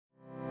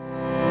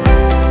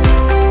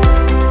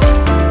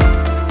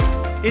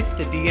It's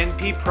the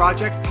DNP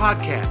Project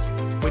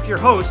Podcast with your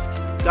hosts,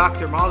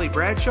 Dr. Molly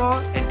Bradshaw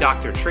and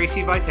Dr.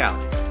 Tracy Vitale.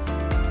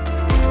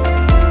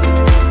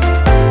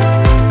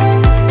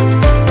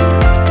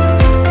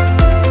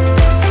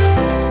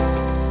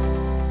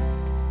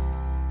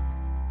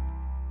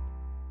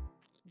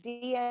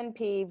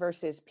 DNP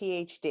versus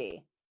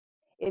PhD.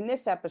 In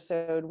this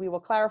episode, we will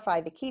clarify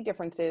the key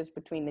differences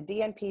between the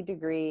DNP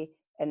degree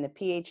and the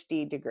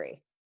PhD degree.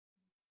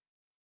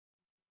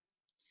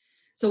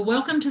 So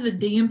welcome to the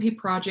DNP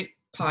Project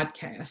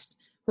Podcast,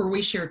 where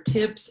we share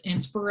tips,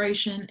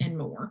 inspiration, and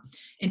more.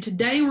 And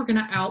today we're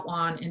going to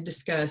outline and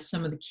discuss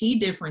some of the key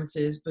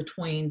differences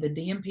between the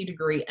DNP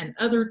degree and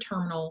other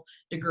terminal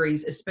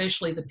degrees,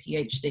 especially the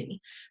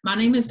PhD. My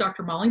name is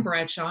Dr. Molly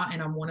Bradshaw,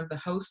 and I'm one of the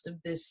hosts of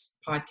this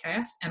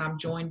podcast, and I'm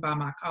joined by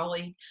my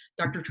colleague,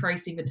 Dr.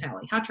 Tracy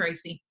Vitale. Hi,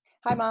 Tracy.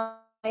 Hi, Molly.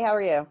 How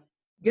are you?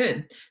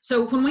 Good.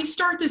 So when we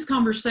start this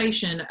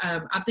conversation,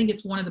 I think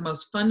it's one of the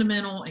most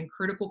fundamental and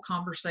critical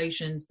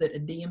conversations that a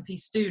DNP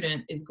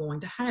student is going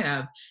to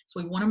have.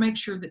 So we want to make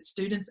sure that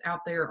students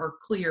out there are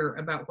clear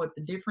about what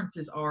the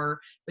differences are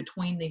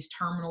between these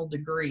terminal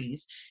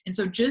degrees. And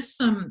so just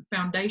some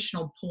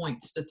foundational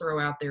points to throw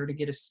out there to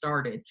get us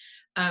started.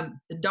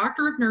 The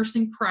Doctor of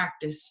Nursing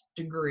Practice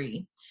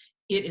degree,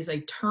 it is a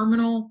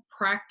terminal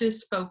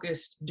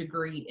practice-focused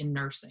degree in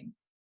nursing.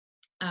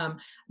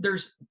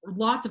 There's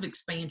lots of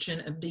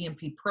expansion of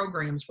DNP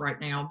programs right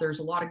now. There's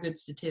a lot of good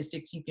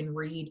statistics you can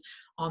read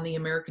on the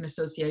American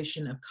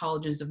Association of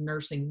Colleges of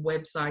Nursing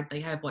website. They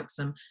have like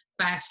some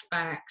fast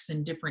facts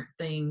and different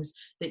things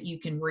that you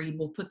can read.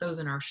 We'll put those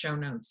in our show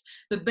notes.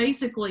 But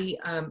basically,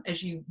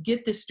 as you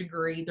get this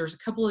degree, there's a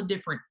couple of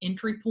different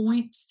entry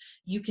points.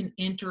 You can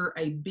enter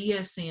a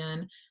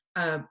BSN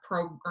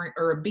program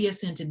or a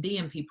BSN to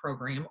DNP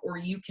program, or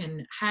you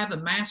can have a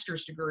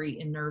master's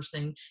degree in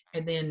nursing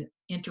and then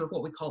enter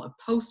what we call a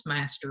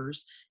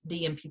postmaster's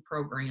DNP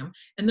program.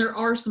 And there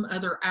are some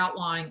other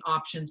outlying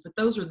options, but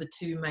those are the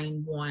two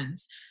main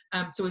ones.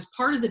 So as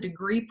part of the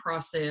degree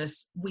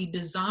process, we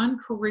design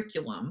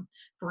curriculum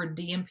for a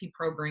DNP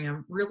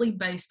program really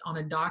based on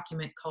a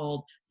document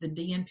called the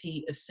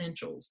DNP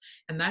Essentials.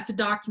 And that's a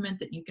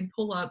document that you can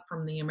pull up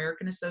from the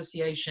American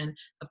Association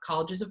of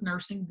Colleges of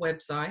Nursing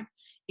website.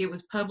 It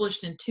was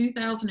published in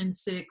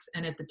 2006,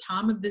 and at the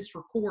time of this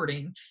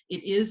recording,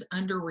 it is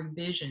under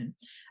revision.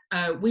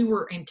 We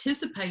were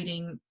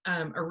anticipating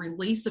a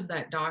release of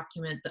that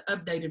document, the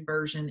updated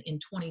version, in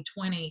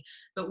 2020,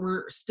 but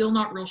we're still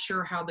not real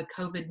sure how the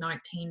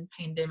COVID-19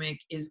 pandemic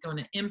is going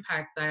to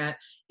impact that.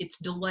 It's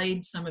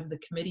delayed some of the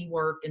committee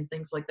work and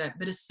things like that,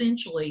 but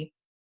essentially,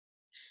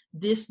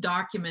 this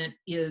document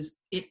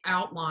it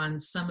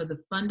outlines some of the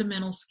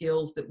fundamental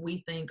skills that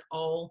we think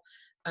all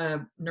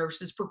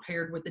nurses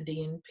prepared with a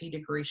DNP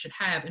degree should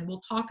have. And we'll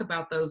talk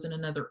about those in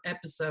another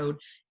episode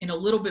in a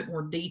little bit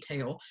more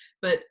detail.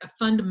 But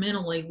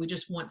fundamentally, we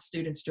just want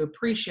students to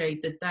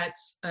appreciate that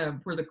that's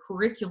where the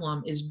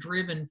curriculum is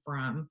driven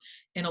from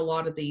in a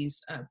lot of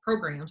these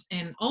programs.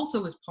 And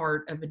also as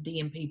part of a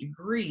DNP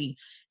degree,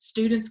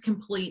 students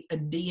complete a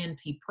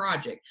DNP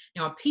project.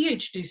 Now, a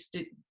PhD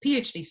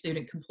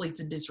student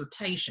completes a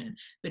dissertation,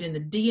 but in the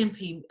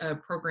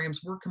DNP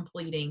programs, we're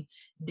completing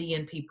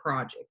DNP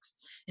projects.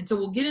 And so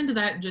we'll get into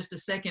that in just a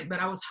second, but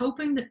I was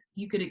hoping that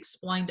you could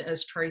explain to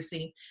us,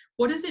 Tracy,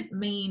 what does it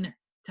mean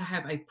to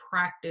have a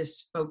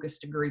practice-focused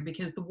degree?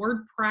 Because the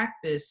word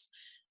practice,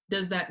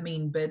 does that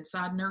mean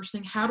bedside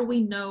nursing? How do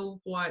we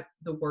know what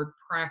the word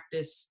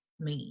practice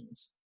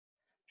means?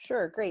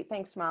 Sure, great.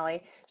 Thanks,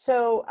 Molly.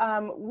 So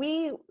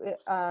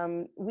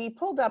we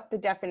pulled up the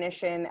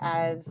definition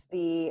as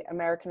the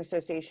American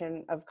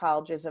Association of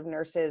Colleges of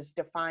Nurses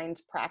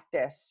defines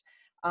practice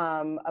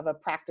of a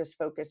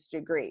practice-focused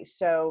degree.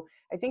 So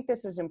I think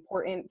this is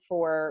important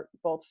for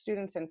both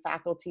students and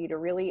faculty to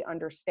really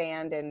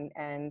understand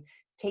and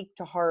take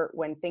to heart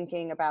when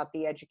thinking about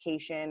the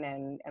education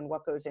and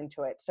what goes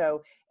into it.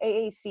 So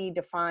AAC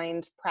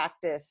defines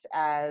practice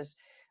as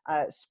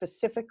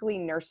specifically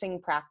nursing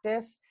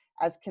practice,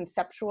 as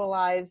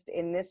conceptualized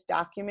in this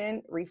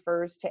document,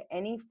 refers to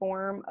any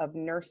form of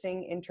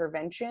nursing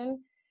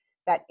intervention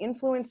that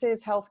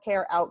influences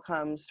healthcare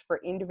outcomes for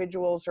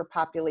individuals or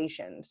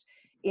populations,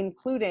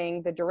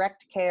 including the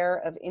direct care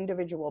of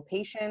individual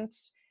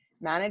patients,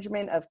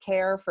 management of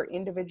care for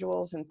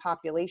individuals and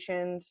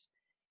populations,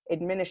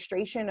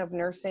 administration of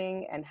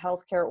nursing and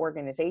healthcare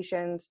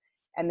organizations,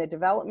 and the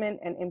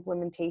development and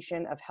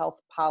implementation of health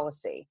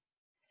policy.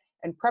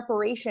 And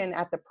preparation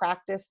at the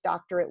practice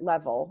doctorate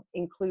level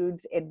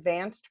includes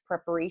advanced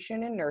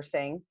preparation in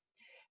nursing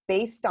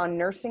based on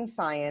nursing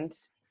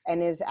science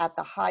and is at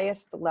the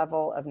highest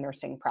level of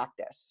nursing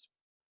practice.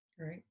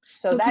 Right.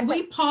 So can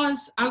we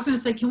pause? I was going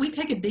to say, can we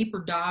take a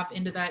deeper dive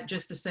into that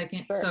just a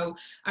second? Sure. So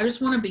I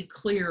just want to be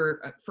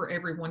clear for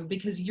everyone,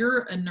 because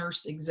you're a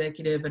nurse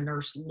executive, a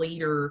nurse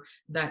leader,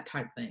 that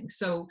type thing.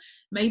 So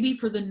maybe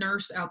for the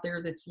nurse out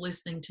there that's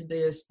listening to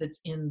this,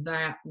 that's in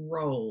that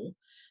role,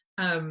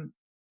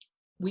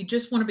 we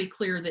just want to be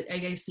clear that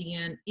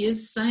AACN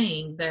is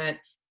saying that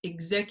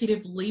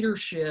executive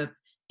leadership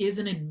is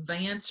an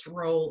advanced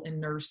role in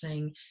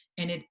nursing,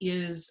 and it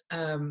is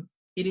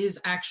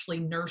actually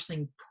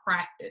nursing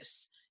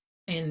practice.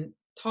 And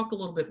talk a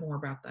little bit more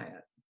about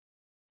that.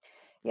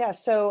 Yeah,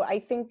 so I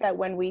think that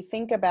when we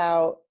think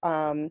about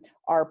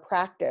our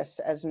practice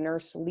as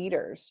nurse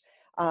leaders,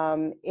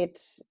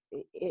 it's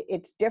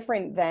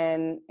different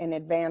than an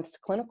advanced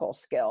clinical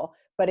skill,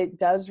 but it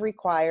does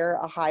require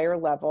a higher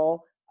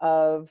level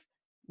of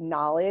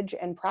knowledge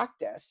and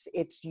practice.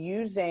 It's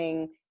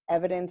using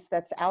evidence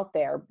that's out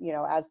there,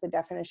 as the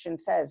definition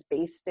says,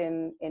 based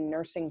in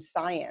nursing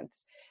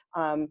science,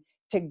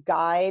 to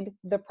guide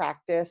the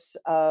practice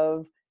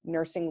of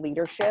nursing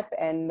leadership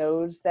and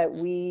those that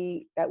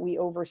we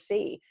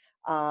oversee.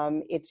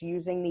 It's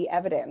using the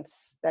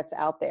evidence that's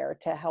out there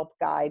to help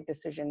guide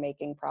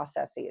decision-making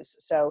processes.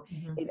 So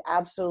it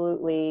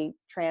absolutely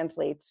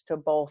translates to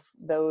both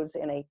those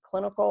in a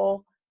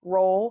clinical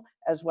role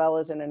as well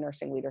as in a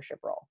nursing leadership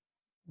role.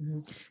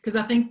 Because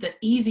I think the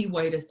easy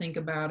way to think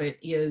about it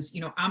is,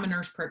 I'm a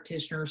nurse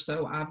practitioner,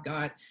 so I've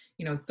got,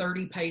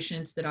 30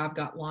 patients that I've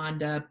got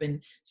lined up.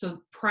 And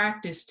so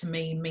practice to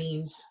me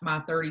means my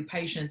 30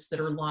 patients that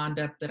are lined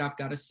up that I've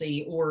got to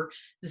see, or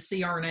the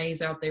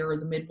CRNAs out there, or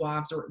the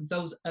midwives, or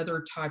those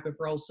other type of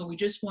roles. So we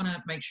just want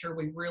to make sure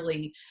we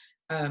really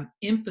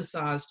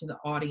emphasize to the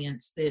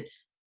audience that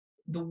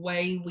the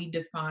way we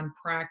define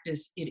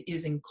practice, it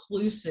is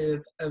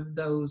inclusive of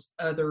those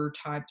other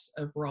types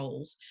of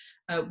roles.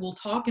 We'll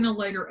talk in a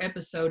later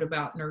episode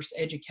about nurse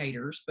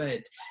educators,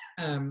 but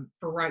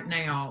for right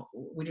now,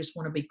 we just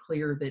want to be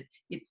clear that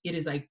it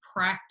is a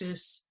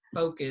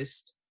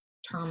practice-focused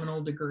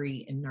terminal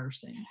degree in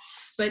nursing.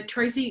 But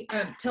Tracy,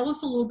 tell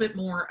us a little bit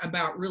more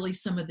about really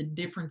some of the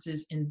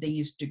differences in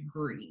these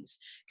degrees,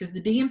 because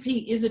the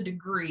DNP is a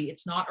degree,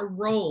 it's not a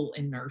role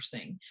in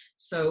nursing.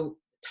 So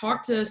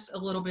talk to us a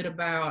little bit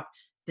about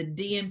the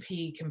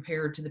DNP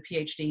compared to the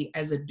PhD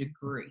as a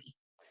degree.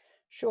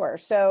 Sure.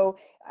 So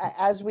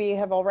as we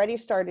have already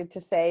started to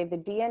say, the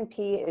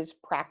DNP is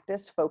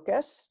practice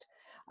focused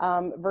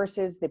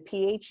versus the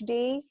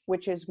PhD,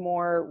 which is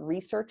more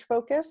research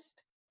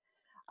focused.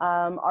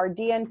 Our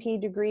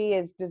DNP degree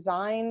is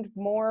designed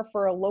more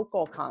for a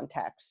local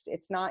context.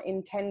 It's not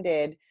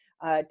intended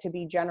to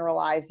be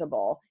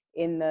generalizable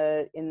in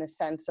the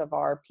sense of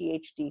our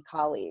PhD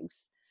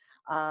colleagues.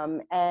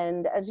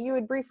 And as you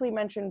had briefly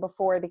mentioned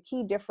before, the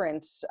key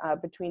difference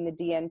between the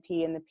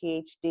DNP and the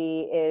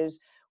PhD is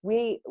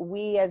we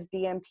as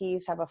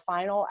DNPs have a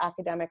final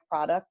academic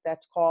product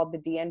that's called the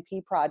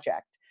DNP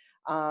project,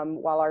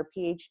 while our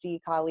PhD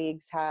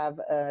colleagues have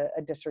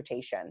a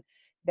dissertation.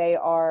 They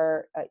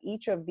are,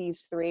 each of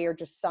these three are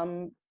just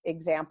some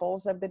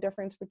examples of the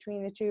difference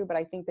between the two, but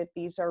I think that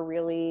these are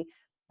really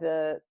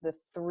the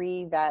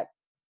three that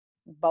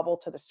bubble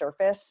to the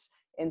surface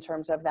in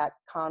terms of that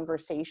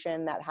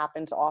conversation that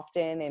happens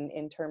often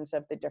in terms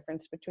of the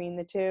difference between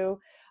the two.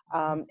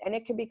 And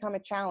it can become a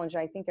challenge.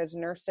 I think as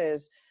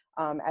nurses,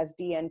 as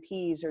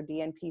DNPs or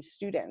DNP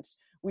students,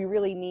 we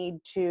really need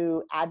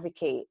to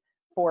advocate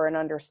for an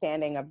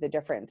understanding of the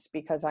difference,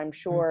 because I'm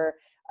sure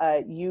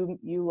you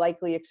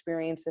likely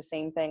experienced the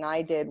same thing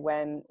I did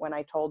when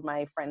I told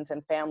my friends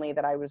and family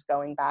that I was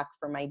going back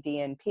for my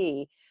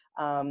DNP.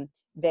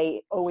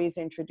 They always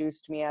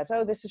introduced me as,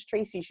 oh, this is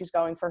Tracy, she's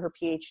going for her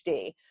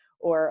PhD.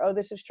 Or, oh,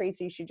 this is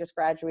Tracy, she just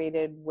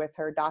graduated with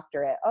her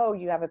doctorate. Oh,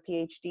 you have a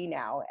PhD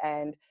now.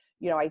 And,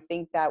 I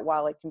think that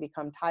while it can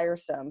become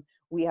tiresome,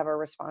 we have a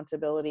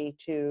responsibility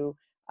to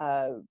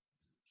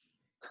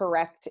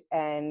correct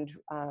and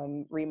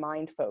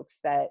remind folks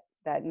that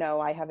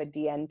no, I have a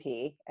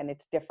DNP and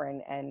it's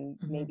different, and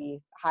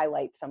maybe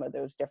highlight some of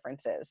those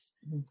differences.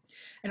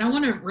 And I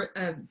want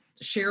to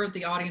share with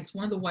the audience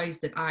one of the ways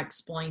that I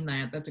explain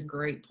that. That's a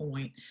great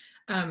point.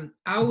 I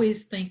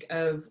always think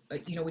of,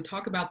 we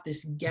talk about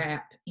this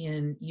gap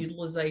in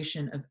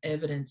utilization of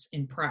evidence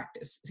in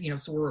practice.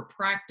 So we're a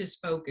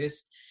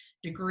practice-focused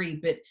degree,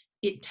 but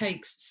it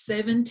takes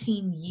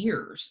 17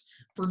 years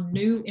for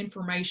new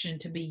information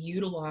to be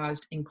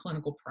utilized in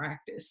clinical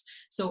practice.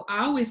 So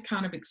I always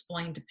kind of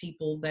explain to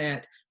people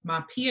that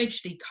my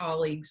PhD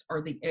colleagues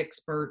are the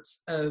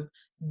experts of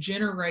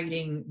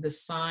generating the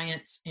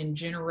science and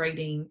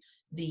generating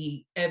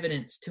the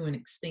evidence to an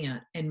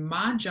extent. And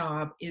my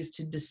job is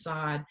to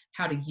decide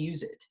how to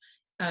use it.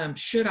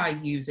 Should I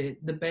use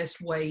it? The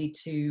best way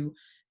to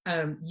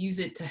use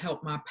it to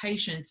help my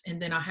patients.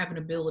 And then I have an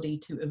ability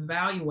to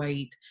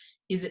evaluate,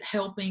 is it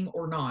helping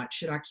or not?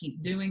 Should I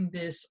keep doing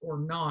this or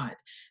not?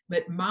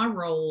 But my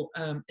role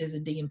as a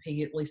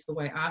DNP, at least the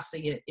way I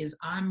see it, is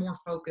I'm more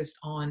focused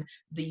on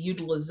the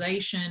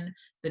utilization,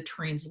 the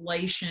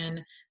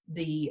translation,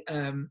 the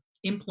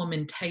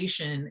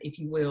implementation, if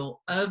you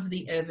will, of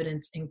the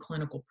evidence in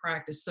clinical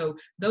practice. So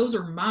those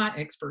are my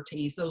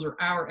expertise. Those are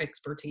our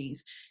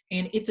expertise.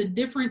 And it's a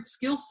different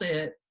skill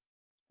set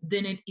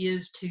than it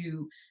is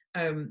to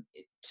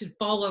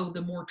follow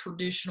the more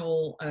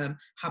traditional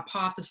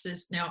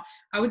hypothesis. Now,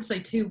 I would say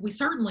too, we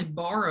certainly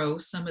borrow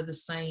some of the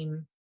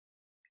same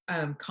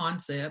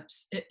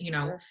concepts.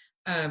 Sure.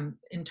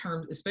 in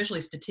terms,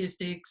 especially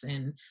statistics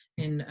and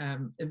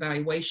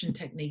evaluation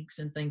techniques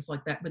and things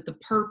like that. But the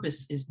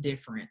purpose is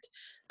different.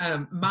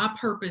 My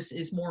purpose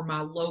is more my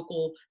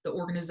local, the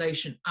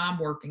organization I'm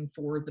working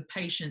for, the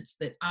patients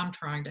that I'm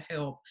trying to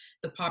help,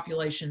 the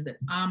population that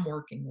I'm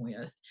working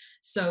with.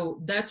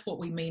 So that's what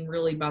we mean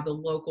really by the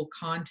local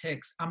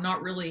context. I'm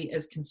not really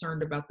as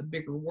concerned about the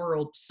bigger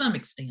world to some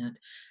extent.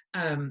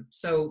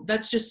 So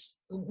that's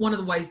just one of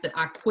the ways that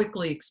I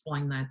quickly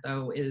explain that,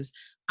 though, is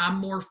I'm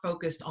more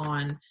focused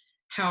on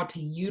how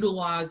to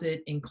utilize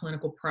it in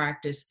clinical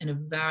practice and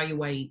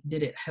evaluate,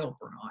 did it help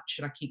or not?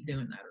 Should I keep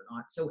doing that or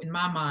not? So in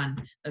my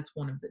mind, that's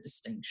one of the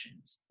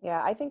distinctions.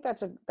 Yeah, I think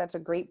that's a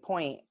great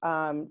point.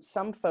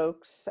 Some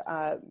folks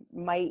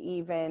might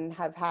even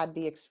have had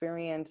the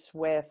experience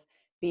with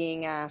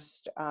being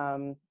asked,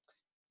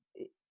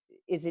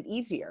 is it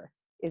easier?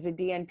 Is a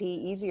DNP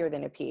easier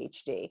than a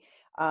PhD?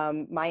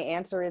 My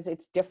answer is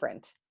it's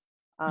different.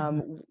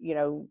 You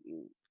know,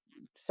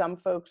 some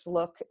folks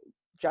look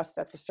just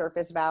at the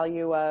surface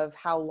value of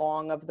how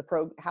long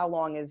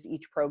is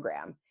each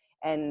program,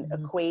 and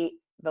equate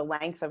the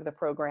length of the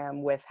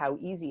program with how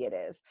easy it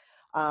is.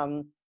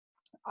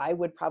 I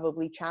would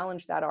probably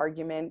challenge that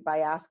argument by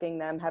asking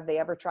them, have they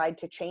ever tried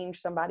to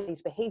change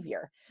somebody's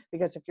behavior?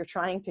 Because if you're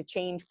trying to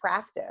change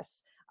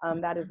practice,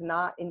 that is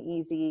not an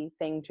easy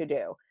thing to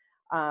do.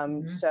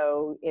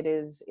 So it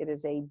is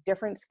a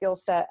different skill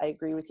set. I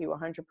agree with you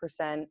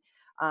 100%.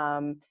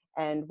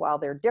 And while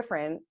they're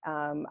different,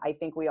 I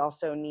think we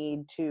also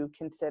need to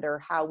consider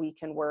how we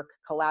can work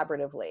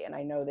collaboratively. And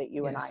I know that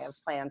you and I have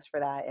plans for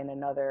that in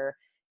another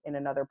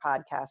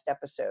podcast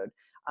episode.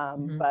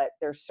 But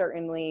there's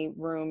certainly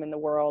room in the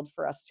world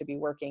for us to be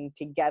working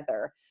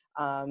together,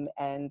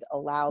 and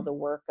allow the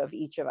work of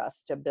each of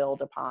us to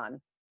build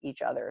upon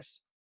each other's.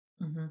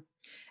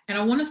 And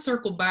I want to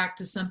circle back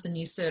to something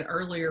you said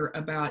earlier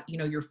about, you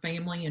know, your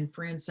family and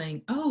friends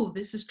saying, oh,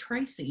 this is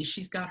Tracy,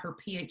 she's got her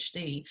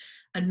PhD.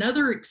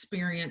 Another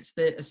experience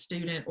that a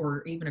student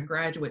or even a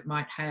graduate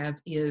might have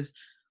is,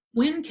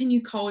 when can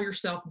you call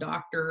yourself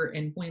doctor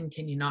and when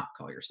can you not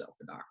call yourself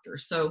a doctor?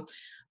 So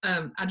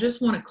I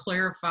just want to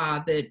clarify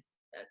that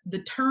the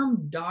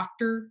term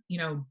doctor, you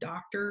know,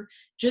 doctor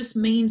just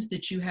means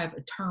that you have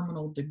a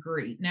terminal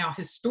degree. Now,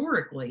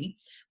 historically,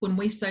 when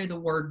we say the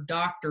word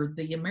doctor,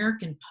 the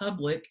American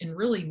public, and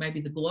really maybe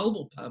the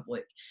global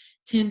public,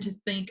 tend to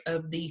think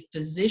of the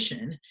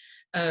physician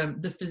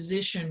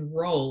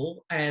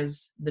role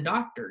as the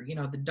doctor. You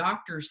know, the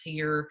doctor's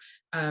here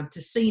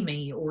to see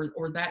me,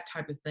 or that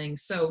type of thing.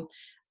 So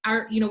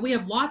we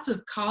have lots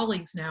of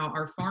colleagues now,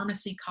 our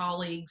pharmacy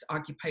colleagues,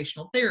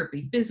 occupational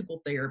therapy,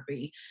 physical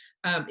therapy,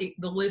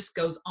 the list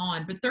goes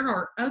on. But there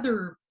are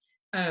other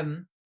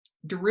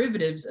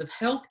derivatives of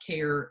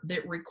healthcare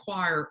that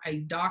require a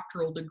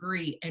doctoral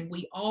degree, and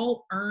we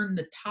all earn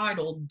the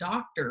title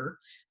doctor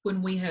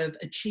when we have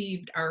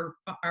achieved our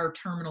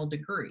terminal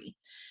degree.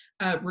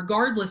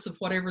 Regardless of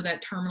whatever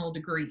that terminal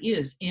degree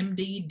is,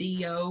 MD,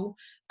 DO,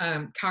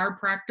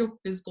 chiropractor,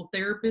 physical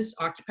therapist,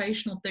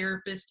 occupational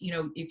therapist, you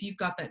know, if you've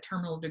got that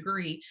terminal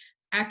degree,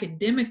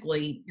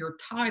 academically, your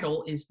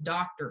title is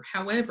doctor.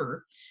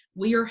 However,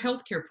 we are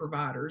healthcare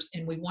providers,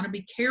 and we want to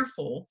be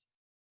careful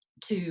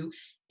to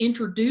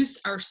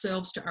introduce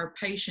ourselves to our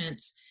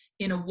patients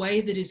in a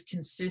way that is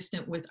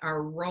consistent with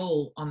our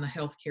role on the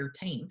healthcare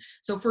team.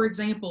 So, for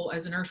example,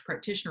 as a nurse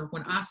practitioner,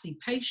 when I see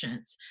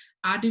patients,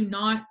 I do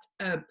not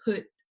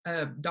put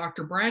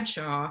Dr.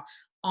 Bradshaw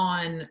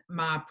on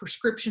my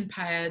prescription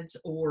pads,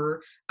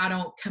 or I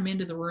don't come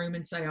into the room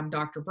and say I'm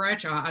Dr.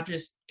 Bradshaw. I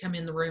just come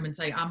in the room and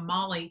say, I'm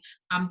Molly,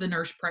 I'm the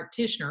nurse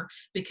practitioner,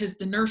 because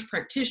the nurse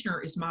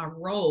practitioner is my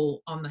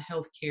role on the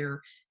healthcare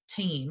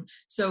team.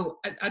 So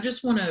I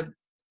just want to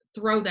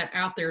throw that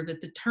out there,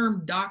 that the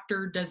term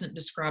doctor doesn't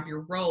describe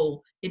your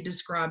role, it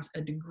describes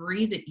a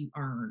degree that you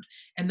earned.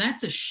 And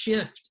that's a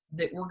shift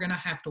that we're going to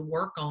have to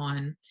work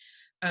on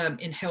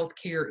in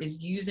healthcare,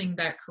 is using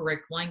that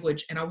correct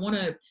language. And I want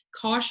to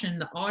caution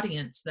the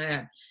audience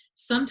that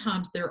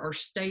sometimes there are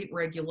state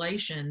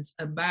regulations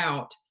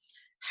about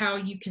how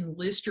you can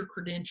list your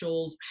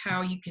credentials,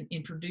 how you can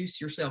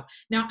introduce yourself.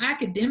 Now,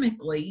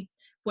 academically,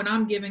 when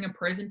I'm giving a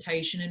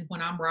presentation and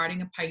when I'm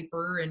writing a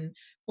paper and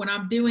when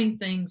I'm doing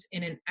things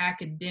in an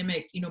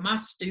academic, you know, my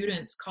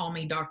students call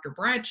me Dr.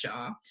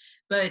 Bradshaw,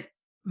 but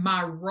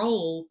my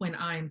role when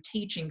I'm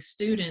teaching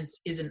students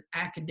is an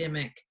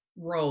academic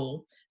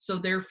role. So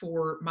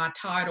therefore, my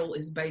title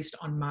is based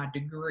on my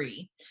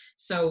degree.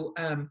 So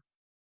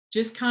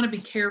just kind of be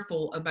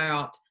careful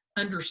about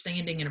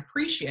understanding and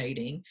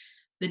appreciating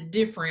the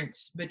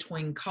difference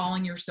between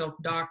calling yourself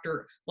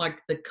doctor,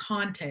 like the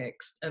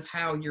context of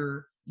how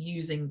you're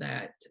using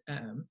that.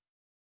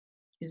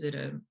 Is it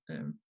a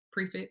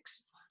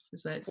prefix?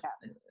 Is that?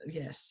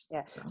 Yes.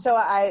 Yes.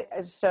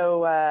 Yeah.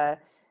 So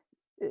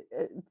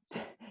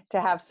to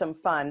have some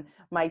fun,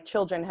 my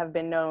children have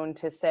been known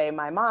to say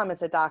my mom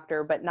is a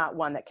doctor, but not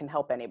one that can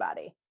help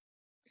anybody.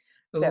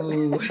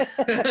 Ooh. Oh,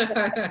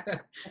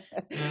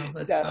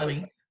 that's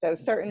funny. So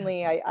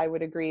certainly I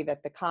would agree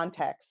that the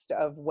context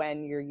of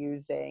when you're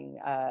using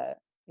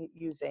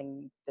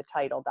using the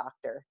title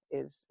doctor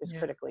is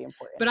critically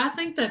important. But I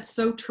think that's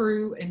so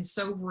true and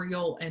so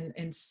real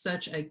and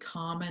such a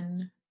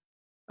common,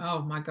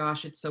 oh my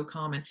gosh, it's so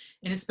common.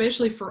 And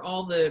especially for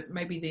all the,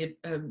 maybe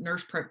the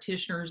nurse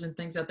practitioners and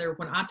things out there,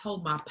 when I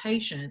told my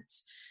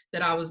patients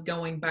that I was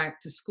going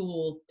back to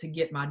school to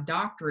get my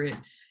doctorate,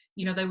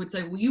 you know, they would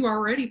say, well, you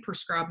already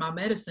prescribe my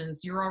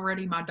medicines. You're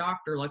already my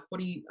doctor. Like,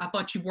 I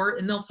thought you were,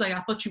 and they'll say,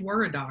 I thought you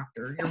were a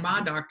doctor. You're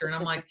my doctor. And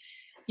I'm like,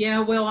 yeah,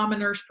 well, I'm a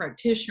nurse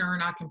practitioner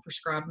and I can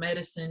prescribe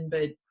medicine,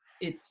 but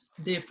it's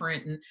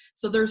different. And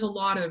so there's a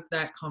lot of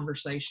that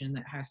conversation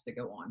that has to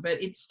go on,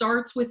 but it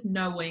starts with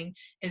knowing.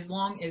 As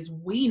long as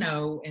we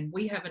know and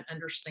we have an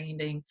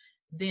understanding,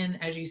 then,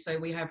 as you say,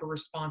 we have a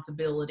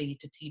responsibility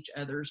to teach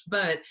others.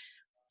 But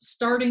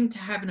starting to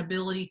have an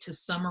ability to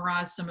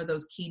summarize some of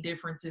those key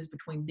differences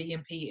between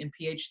DNP and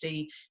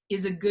PhD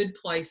is a good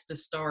place to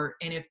start.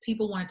 And if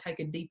people want to take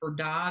a deeper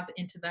dive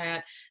into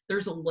that,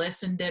 there's a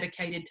lesson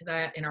dedicated to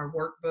that in our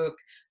workbook,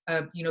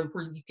 you know,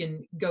 where you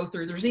can go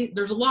through.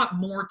 There's a lot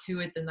more to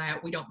it than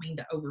that. We don't mean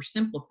to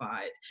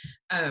oversimplify it,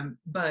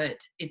 but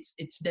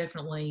it's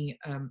definitely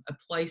a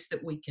place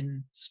that we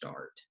can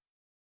start.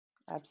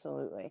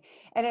 Absolutely.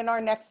 And in our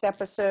next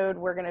episode,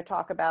 we're going to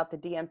talk about the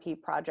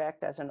DNP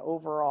project as an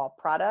overall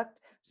product.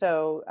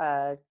 So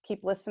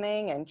keep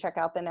listening and check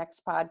out the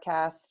next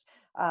podcast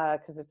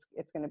because it's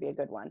going to be a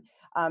good one.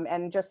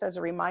 And just as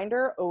a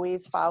reminder,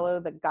 always follow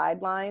the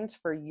guidelines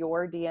for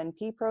your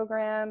DNP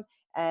program.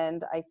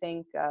 And I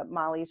think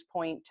Molly's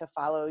point to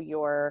follow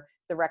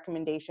the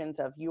recommendations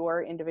of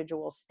your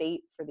individual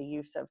state for the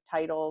use of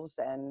titles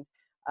and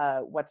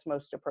what's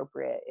most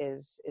appropriate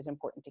is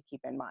important to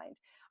keep in mind.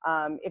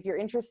 If you're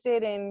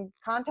interested in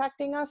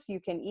contacting us,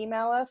 you can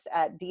email us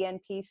at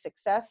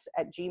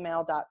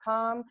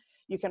dnpsuccess@gmail.com.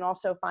 You can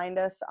also find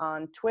us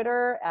on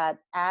Twitter at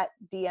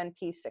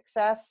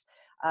DNPsuccess.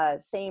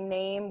 Same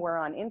name, we're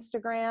on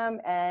Instagram.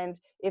 And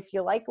if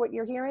you like what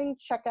you're hearing,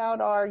 check out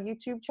our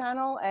YouTube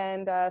channel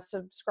and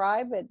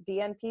subscribe at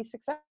DNP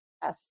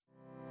Success.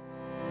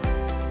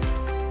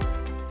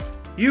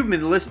 You've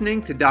been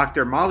listening to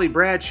Dr. Molly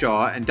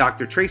Bradshaw and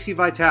Dr. Tracy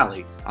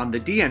Vitale on the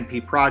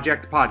DNP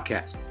Project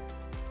podcast.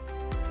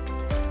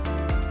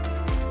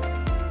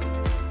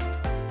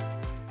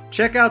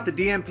 Check out the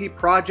DNP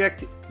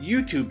Project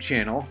YouTube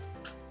channel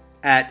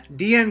at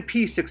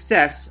DNP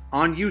Success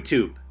on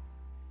YouTube.